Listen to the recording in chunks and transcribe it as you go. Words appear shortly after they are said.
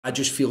I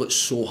just feel it's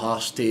so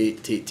harsh to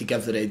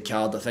give the red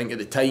card. I think at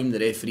the time the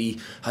referee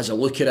has a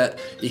look at it,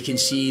 you can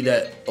see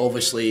that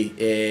obviously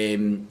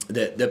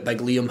that Big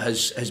Liam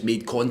has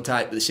made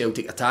contact with the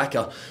Celtic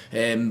attacker,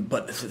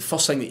 but the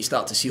first thing that you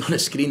start to see on the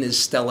screen is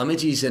still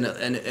images, and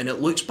it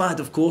looks bad.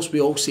 Of course,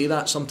 we all say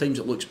that, sometimes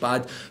it looks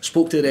bad.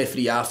 Spoke to the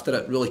referee after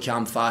it, really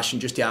calm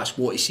fashion, just to ask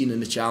what he's seen in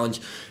the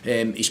challenge.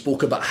 He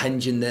spoke about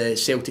hinging the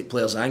Celtic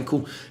player's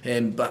ankle,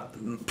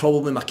 but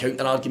probably my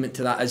counter argument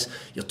to that is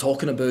you're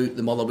talking about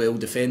the Motherwell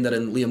defender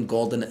and Liam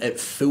Gordon at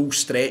full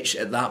stretch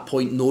at that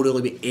point, no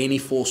really with any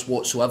force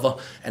whatsoever,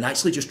 and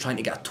actually just trying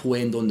to get a toe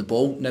end on the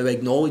ball. Now, I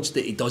acknowledge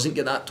that he doesn't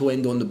get that toe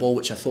end on the ball,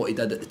 which I thought he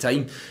did at the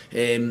time,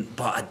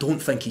 but I don't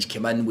think he's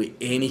come in with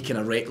any kind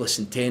of reckless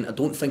intent. I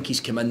don't think he's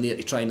come in there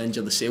to try and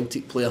injure the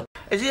Celtic player.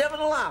 Is he having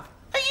a laugh?